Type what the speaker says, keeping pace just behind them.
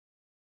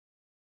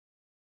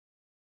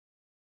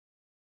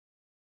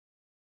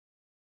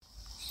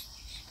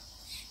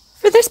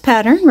For this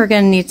pattern, we're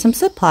going to need some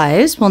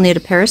supplies. We'll need a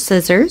pair of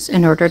scissors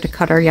in order to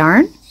cut our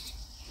yarn,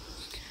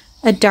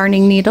 a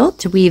darning needle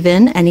to weave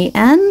in any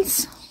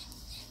ends.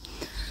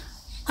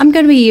 I'm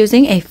going to be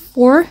using a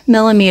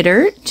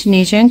 4mm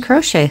Tunisian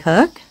crochet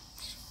hook,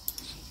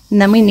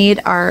 and then we need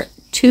our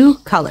two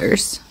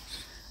colors,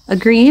 a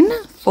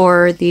green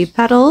for the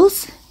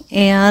petals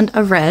and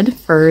a red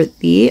for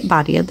the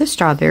body of the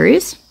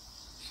strawberries.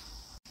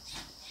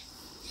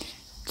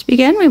 To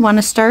begin, we want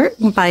to start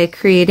by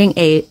creating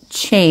a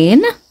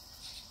chain.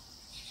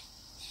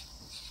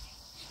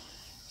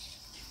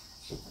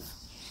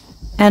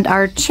 And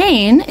our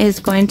chain is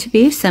going to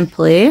be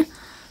simply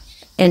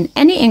in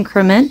any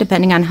increment,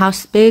 depending on how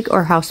big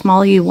or how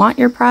small you want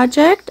your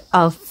project,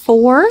 of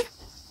 4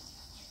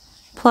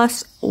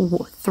 plus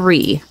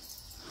 3.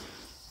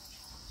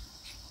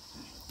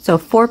 So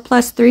 4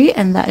 plus 3,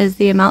 and that is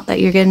the amount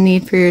that you're going to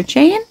need for your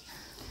chain.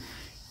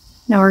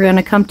 Now we're going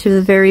to come to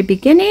the very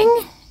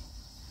beginning.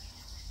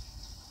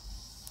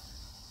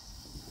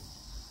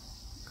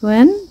 Go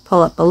in,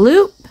 pull up a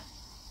loop,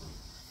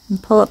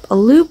 and pull up a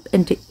loop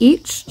into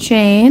each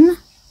chain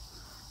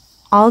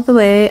all the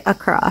way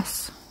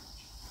across.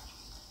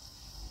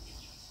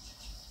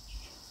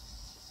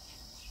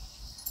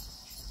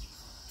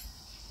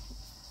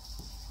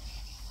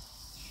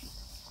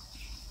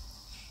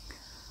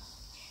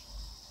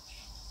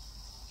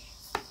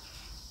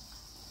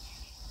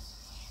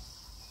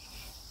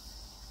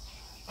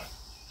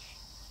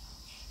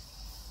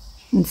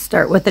 And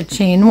start with a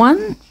chain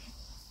 1.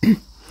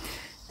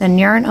 Then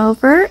yarn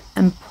over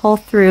and pull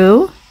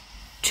through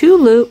 2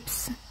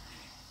 loops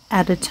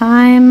at a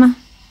time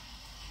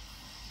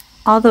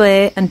all the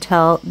way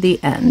until the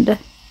end.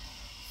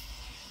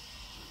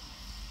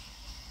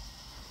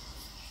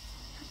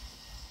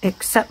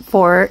 Except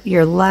for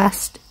your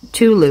last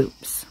 2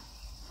 loops.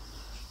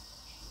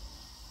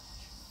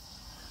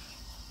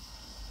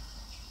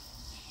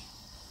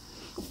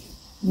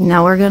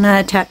 Now we're going to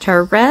attach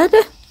our red.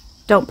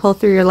 Don't pull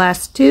through your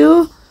last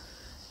 2.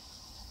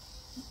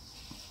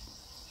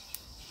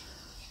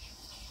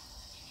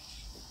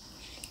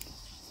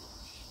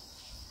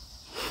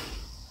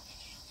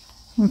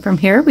 And from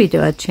here we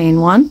do a chain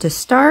 1 to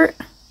start.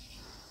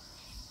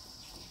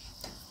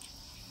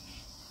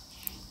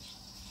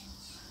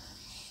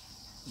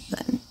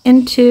 Then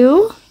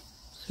into,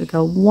 so we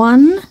go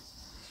 1,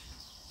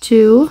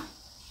 2,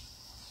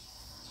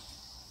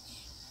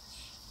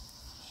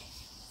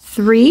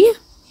 3.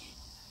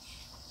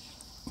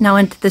 Now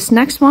into this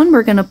next one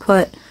we're going to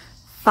put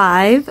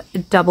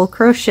 5 double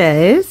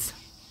crochets.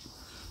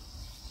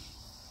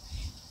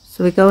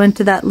 So we go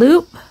into that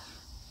loop.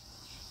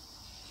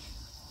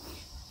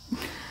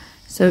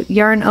 So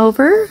yarn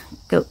over,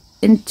 go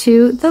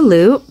into the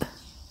loop,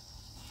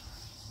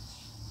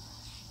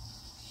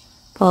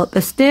 pull up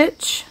a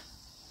stitch.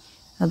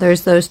 Now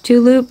there's those 2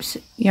 loops,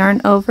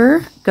 yarn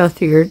over, go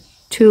through your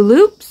 2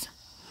 loops,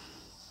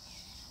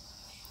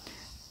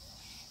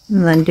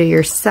 and then do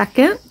your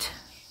second.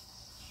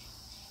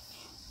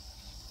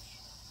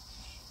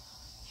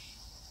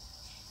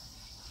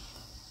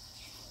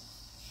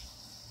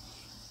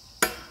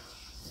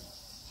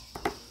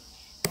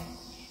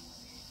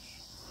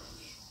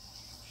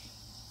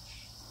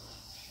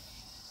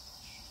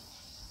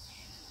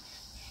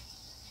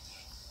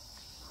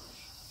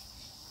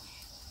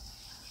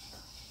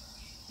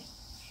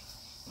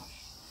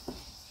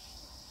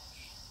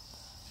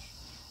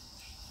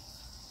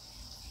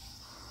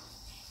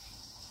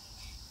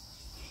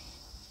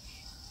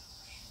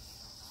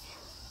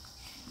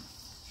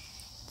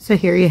 So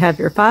here you have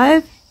your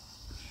 5.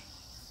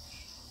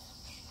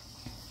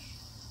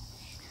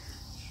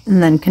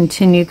 And then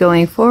continue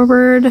going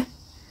forward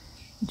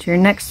to your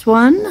next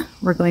one.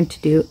 We're going to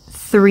do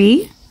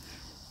 3.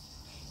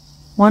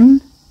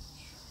 1,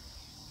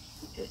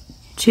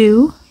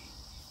 2,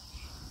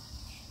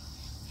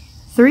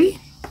 3.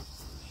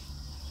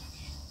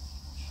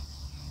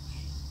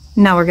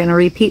 Now we're going to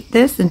repeat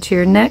this into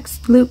your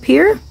next loop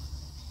here.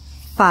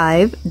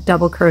 5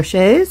 double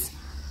crochets.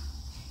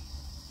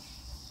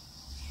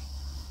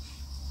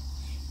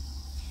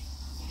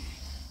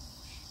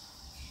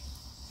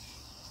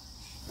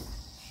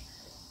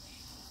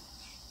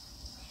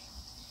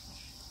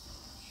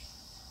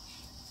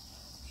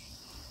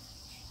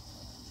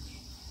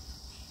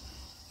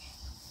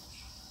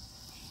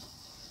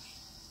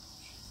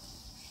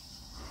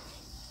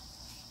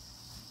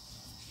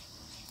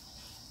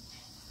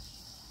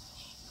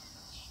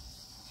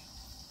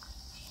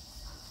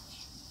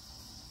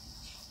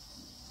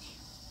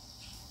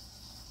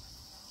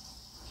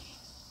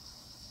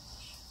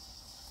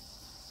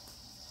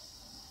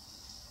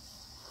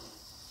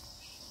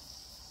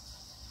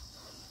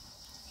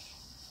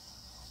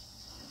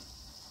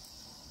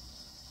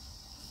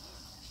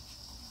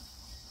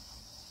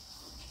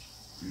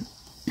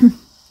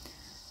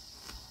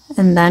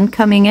 And then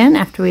coming in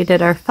after we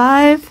did our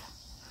 5,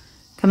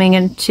 coming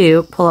in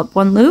to pull up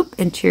 1 loop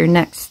into your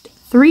next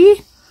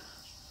 3,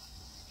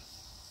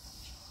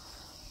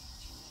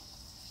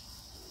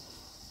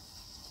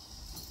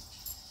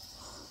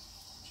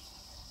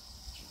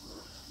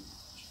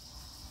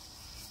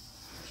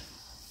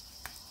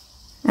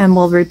 And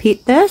we'll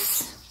repeat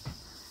this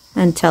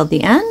until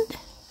the end.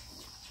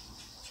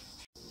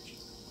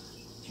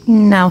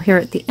 Now here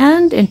at the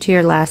end, into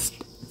your last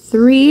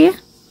 3.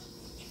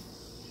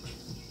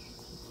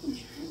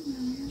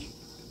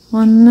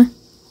 1,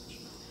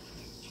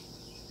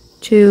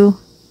 2,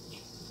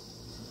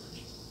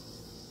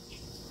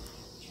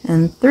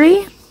 and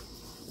 3.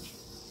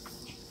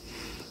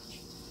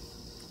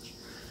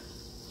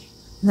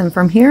 Then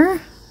from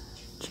here,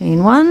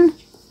 chain 1,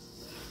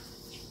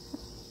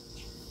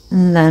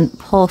 and then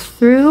pull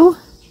through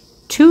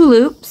 2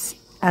 loops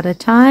at a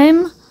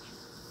time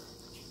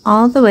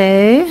all the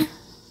way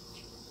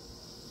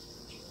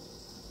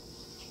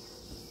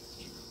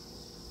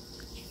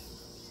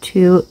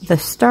to the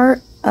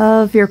start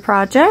of your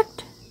project.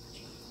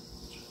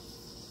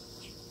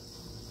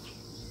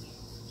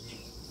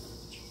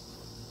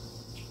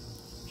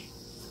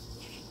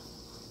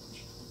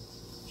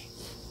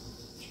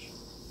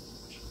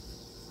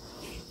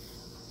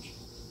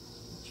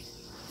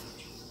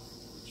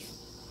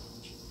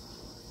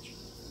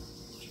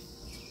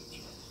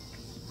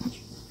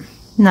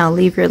 Now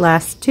leave your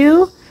last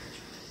 2,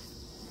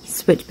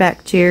 switch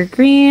back to your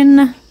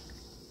green,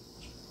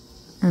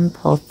 and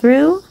pull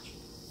through.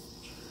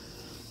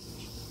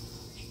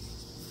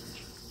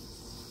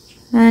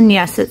 And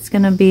yes, it's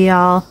going to be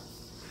all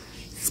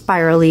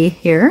spirally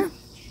here.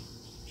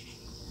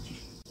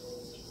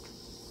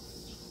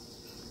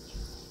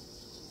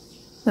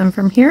 Then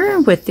from here,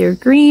 with your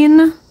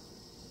green,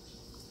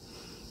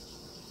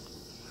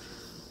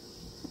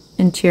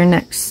 into your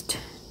next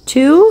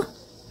 2.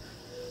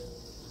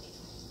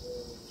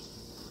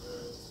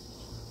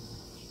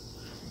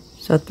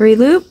 So 3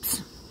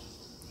 loops.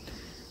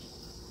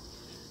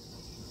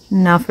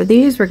 Now for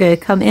these, we're going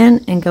to come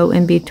in and go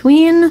in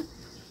between.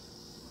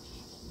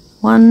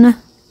 1,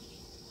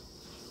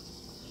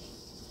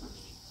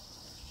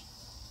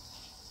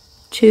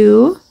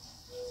 2,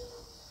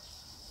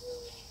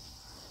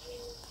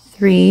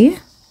 3,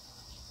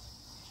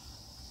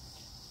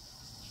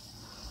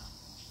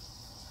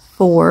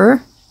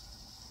 4,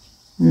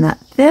 and that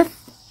 5th.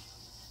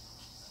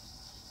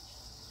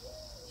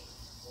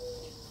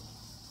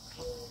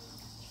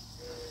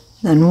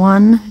 Then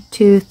 1,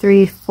 2,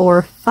 3,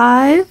 4,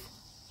 5.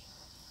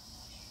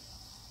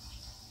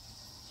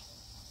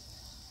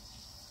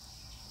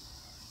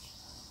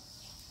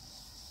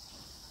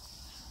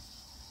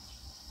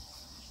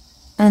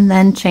 And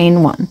then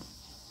chain 1.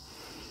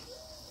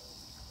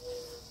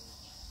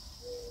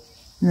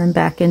 And then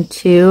back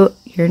into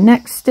your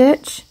next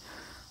stitch.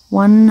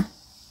 1,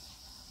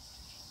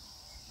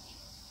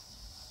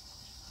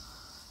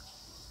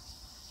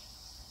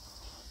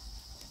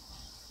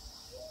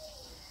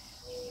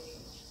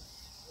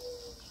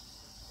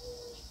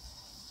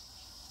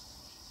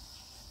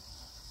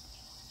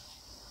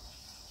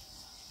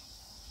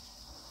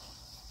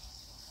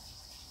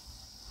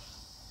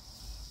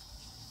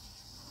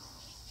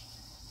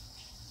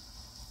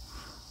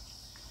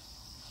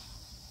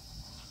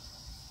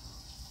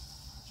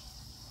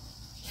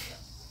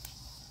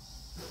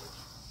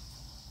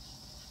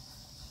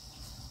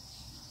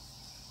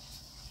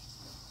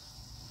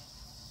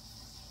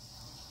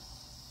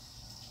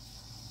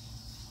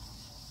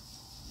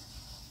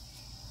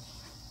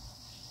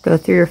 go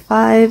through your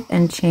 5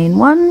 and chain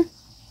 1,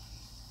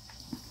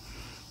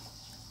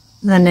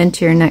 then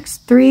into your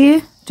next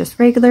 3, just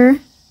regular,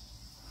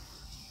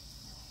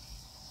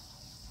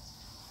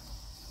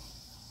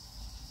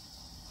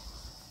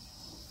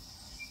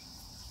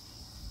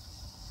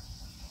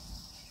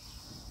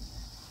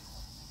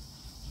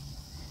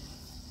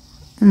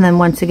 and then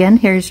once again,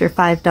 here's your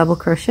 5 double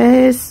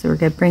crochets. So we're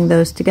going to bring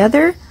those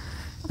together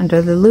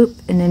under the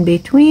loop and in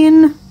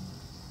between.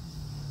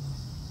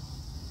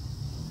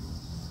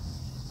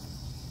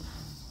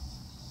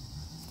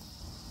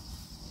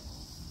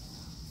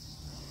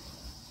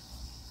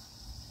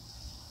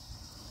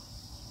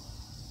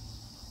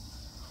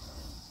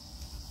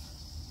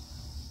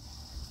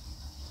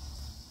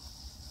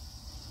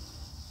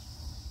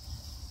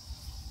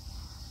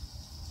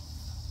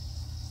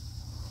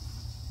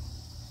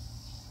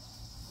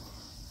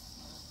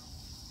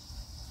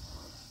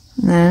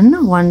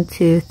 Then 1,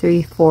 2,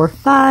 3, 4,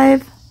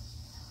 5.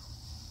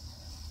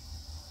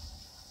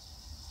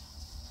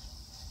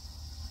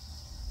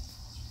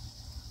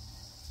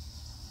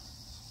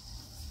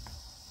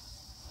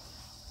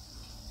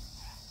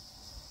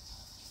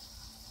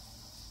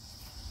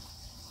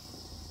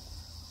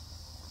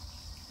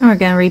 And we're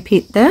going to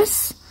repeat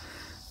this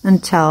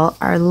until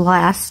our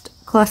last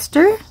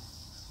cluster.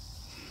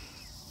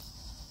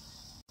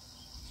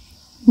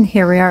 And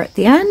here we are at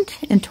the end,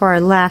 into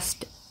our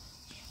last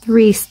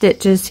 3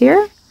 stitches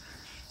here.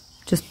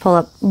 Just pull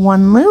up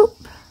 1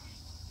 loop,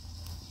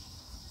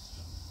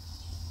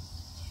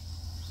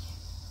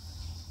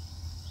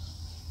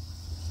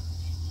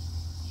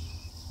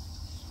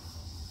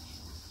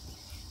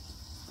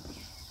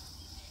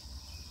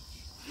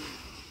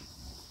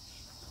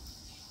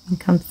 and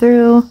come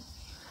through,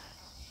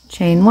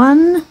 chain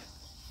 1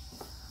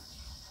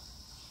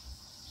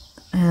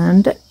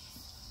 and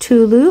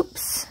 2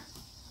 loops,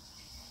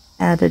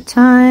 at a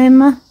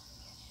time,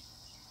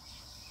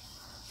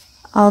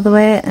 all the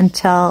way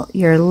until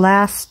your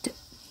last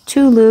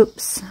 2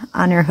 loops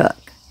on your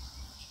hook.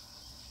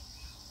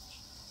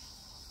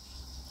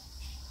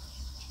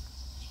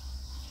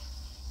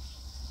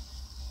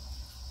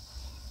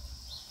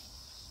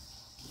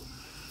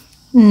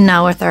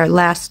 Now with our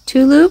last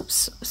 2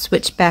 loops,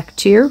 switch back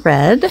to your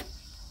red.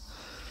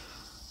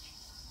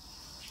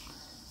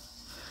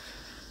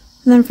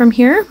 And then from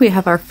here we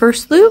have our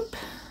first loop,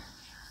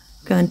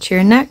 go into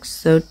your next,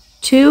 so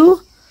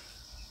 2,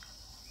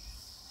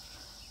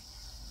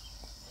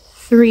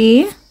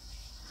 3,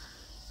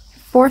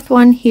 4th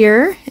one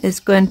here is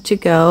going to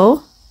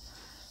go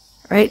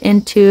right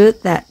into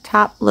that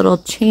top little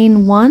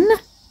chain 1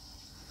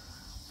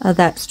 of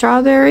that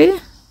strawberry.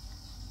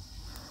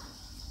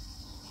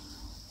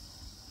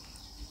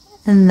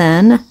 And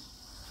then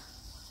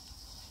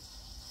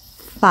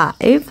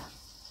 5.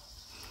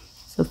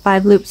 So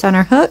 5 loops on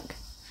our hook.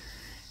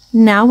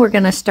 Now we're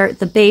going to start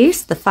the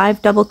base, the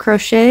 5 double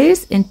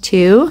crochets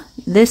into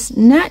this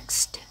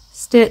next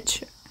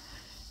stitch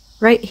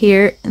right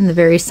here in the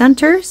very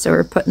center. So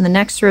we're putting the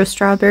next row of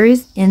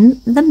strawberries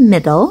in the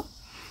middle.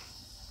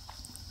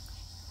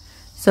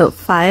 So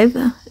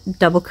 5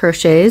 double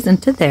crochets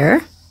into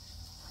there.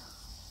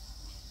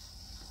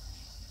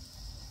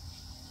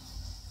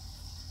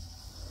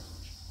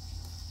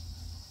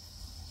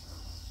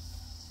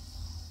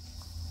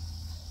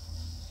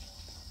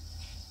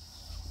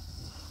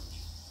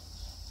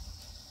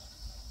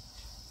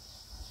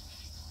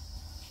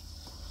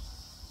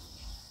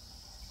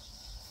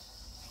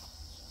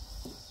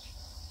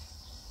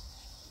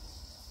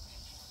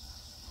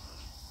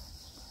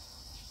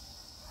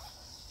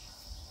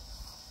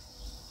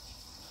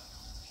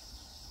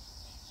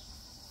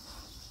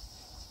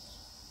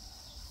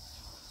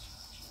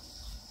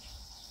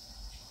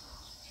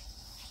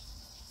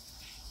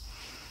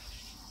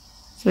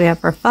 So we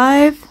have our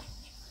 5,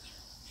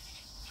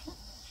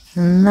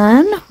 and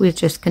then we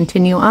just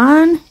continue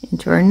on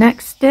into our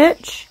next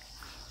stitch,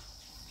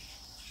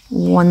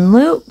 1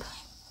 loop,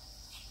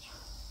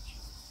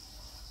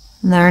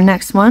 and then our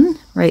next one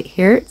right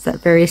here, it's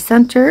that very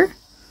center,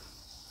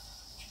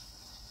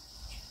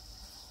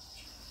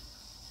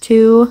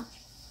 2,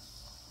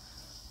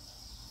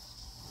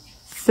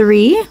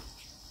 3,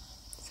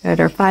 so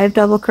at our 5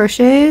 double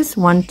crochets,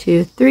 1,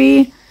 2,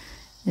 3,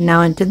 and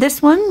now into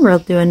this one, we'll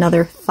do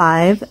another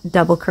 5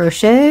 double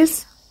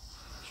crochets.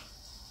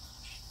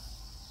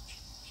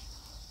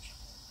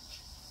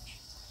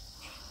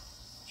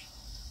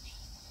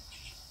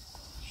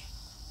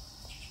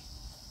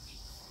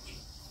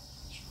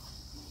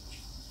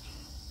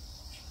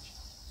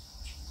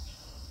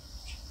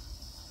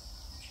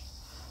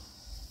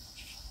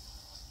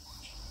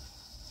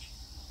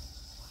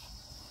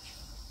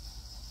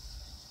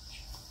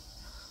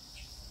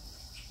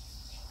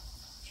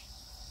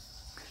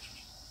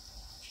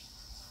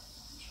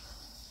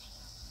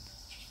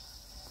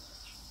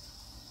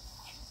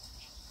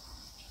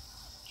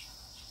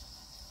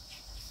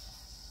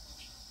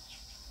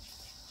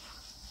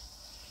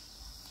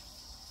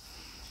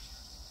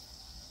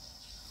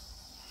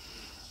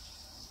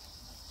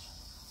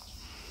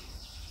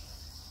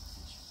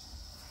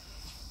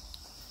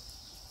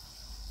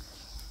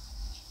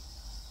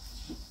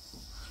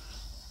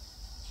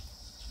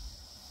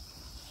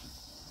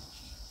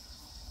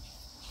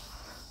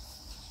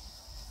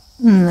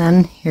 And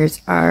then here's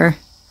our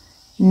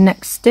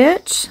next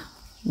stitch,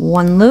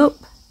 1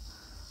 loop,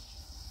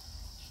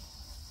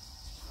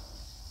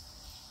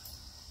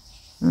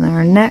 and then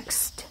our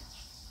next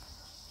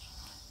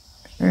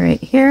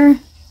right here,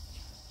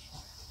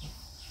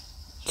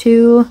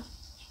 2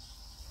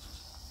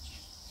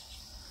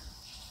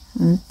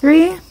 and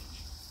 3.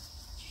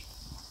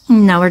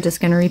 And now we're just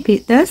going to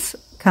repeat this,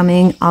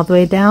 coming all the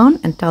way down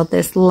until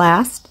this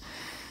last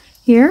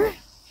here.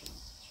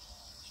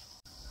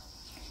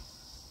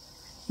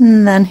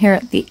 And then here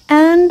at the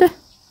end, I'm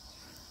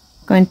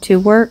going to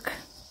work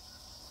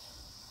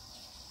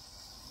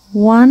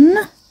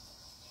 1,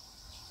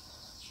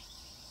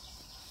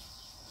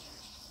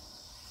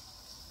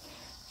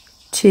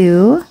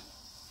 2,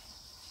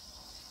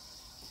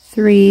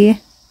 3,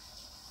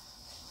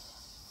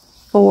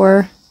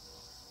 4,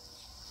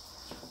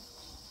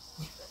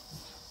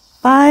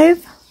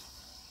 5.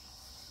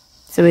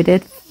 So we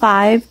did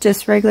 5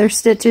 just regular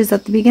stitches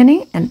at the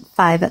beginning and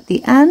 5 at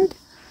the end.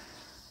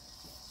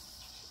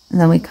 And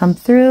then we come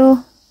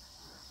through,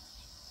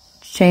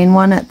 chain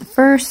 1 at the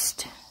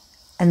first,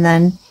 and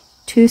then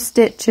 2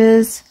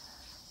 stitches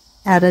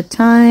at a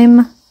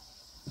time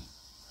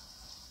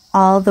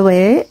all the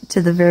way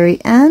to the very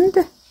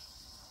end.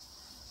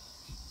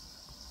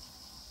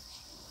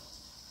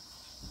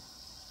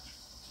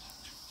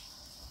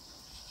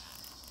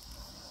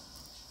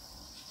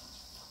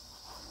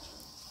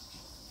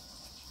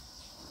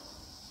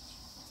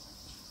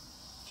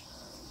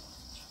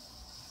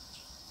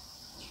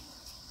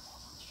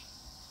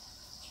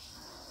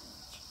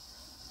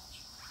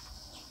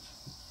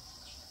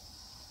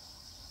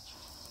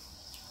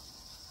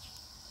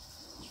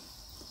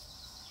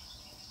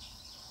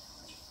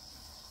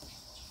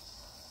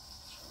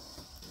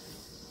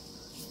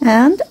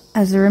 And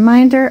as a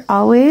reminder,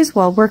 always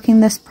while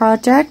working this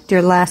project,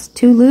 your last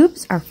 2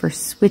 loops are for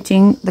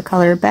switching the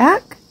color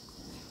back.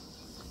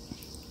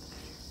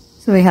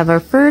 So we have our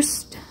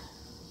first,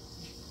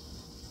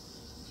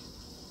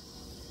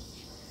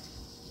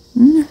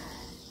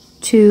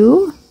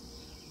 2,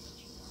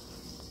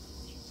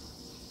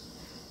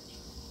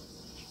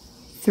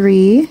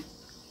 3,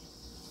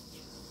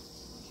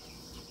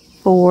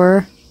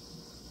 4,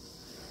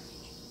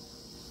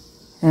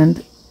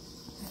 and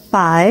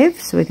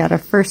 5. So we got our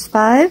first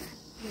 5.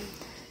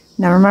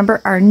 Now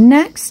remember, our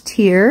next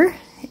here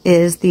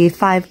is the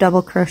 5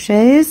 double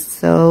crochets.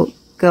 So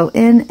go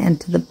in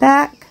and to the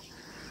back,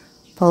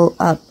 pull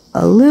up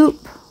a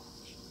loop,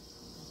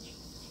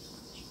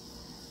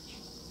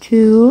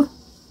 2,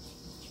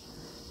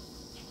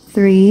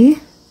 3,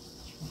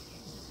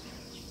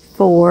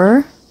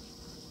 4,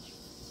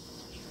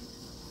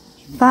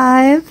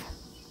 5,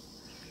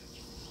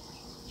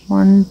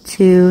 1,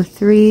 2,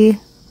 3,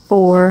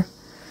 4,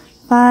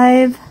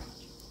 5,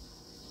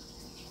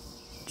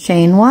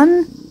 chain 1,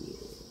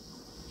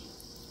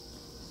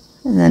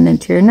 and then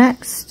into your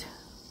next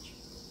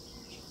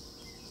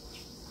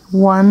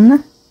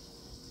 1,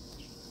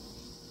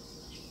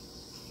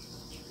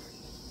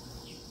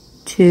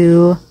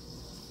 2,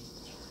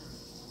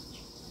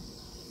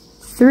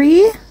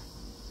 3.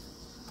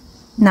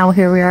 Now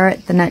here we are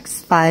at the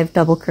next 5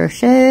 double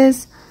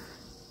crochets.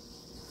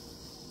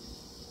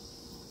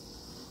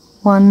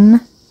 1,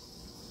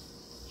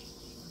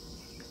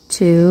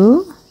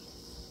 2,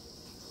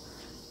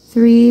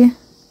 3,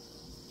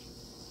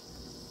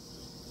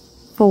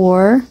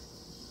 4,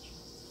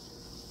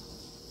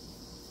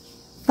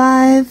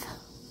 5,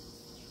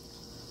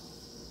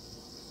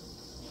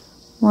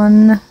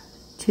 1,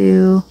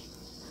 2,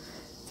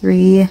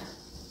 3,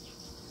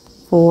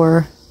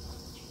 4,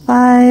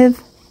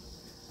 5,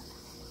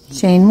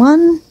 chain 1,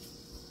 and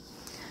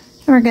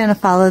we're going to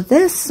follow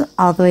this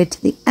all the way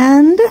to the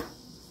end.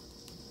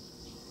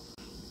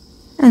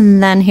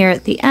 And then here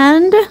at the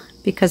end,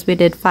 because we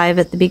did 5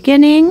 at the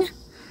beginning,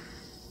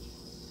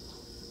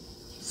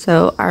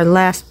 so our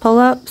last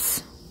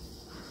pull-ups,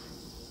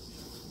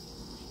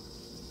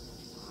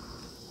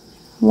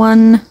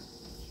 1,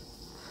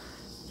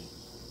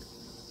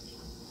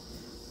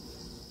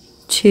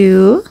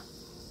 2,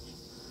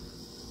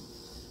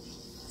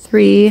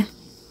 3,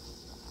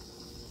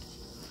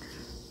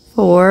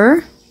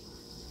 4,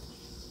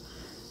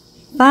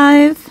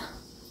 5,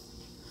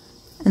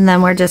 and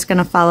then we're just going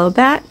to follow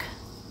back,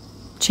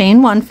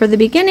 chain 1 for the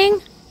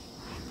beginning,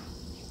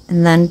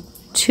 and then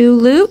 2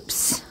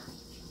 loops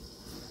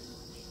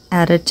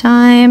at a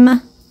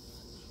time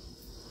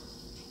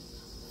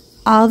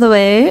all the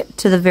way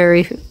to the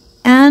very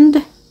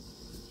end,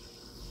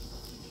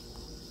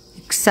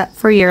 except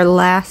for your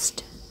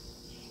last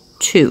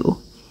 2.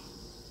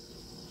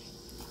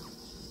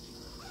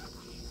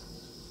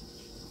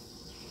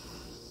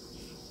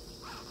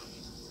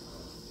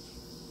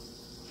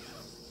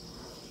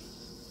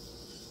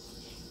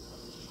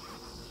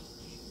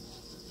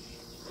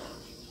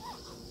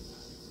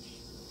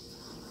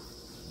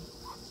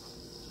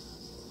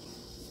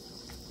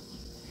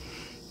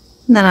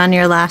 And then on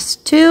your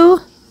last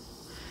 2,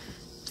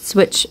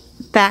 switch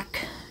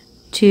back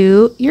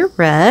to your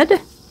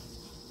red.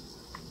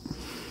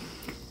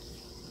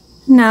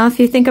 Now if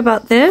you think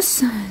about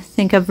this,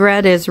 think of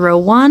red as row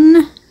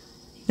 1,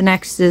 the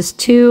next is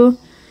 2,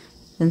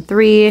 then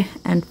 3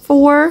 and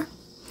 4,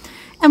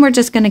 and we're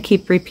just going to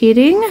keep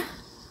repeating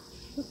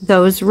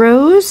those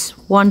rows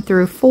 1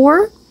 through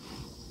 4.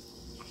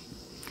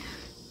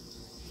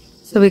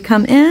 So we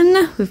come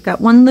in, we've got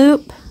 1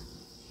 loop,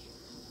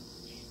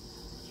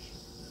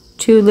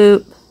 2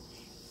 loop,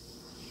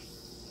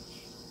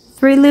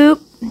 3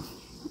 loop,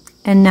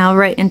 and now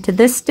right into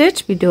this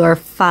stitch we do our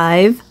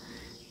 5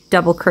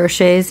 double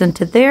crochets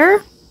into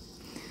there,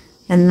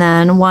 and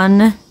then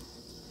 1,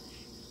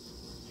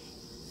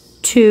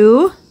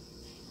 2,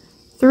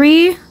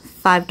 3,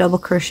 5 double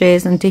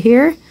crochets into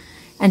here,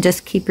 and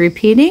just keep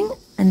repeating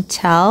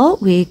until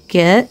we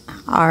get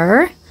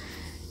our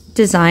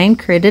design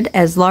created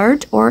as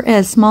large or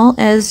as small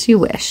as you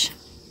wish.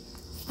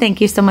 Thank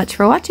you so much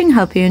for watching.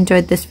 Hope you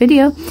enjoyed this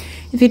video.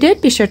 If you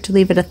did, be sure to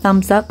leave it a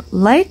thumbs up,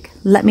 like,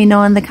 let me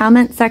know in the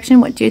comment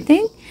section what you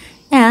think.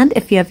 And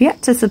if you have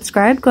yet to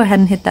subscribe, go ahead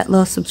and hit that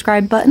little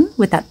subscribe button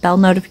with that bell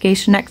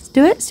notification next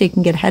to it so you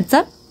can get a heads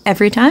up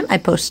every time I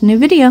post a new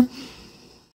video.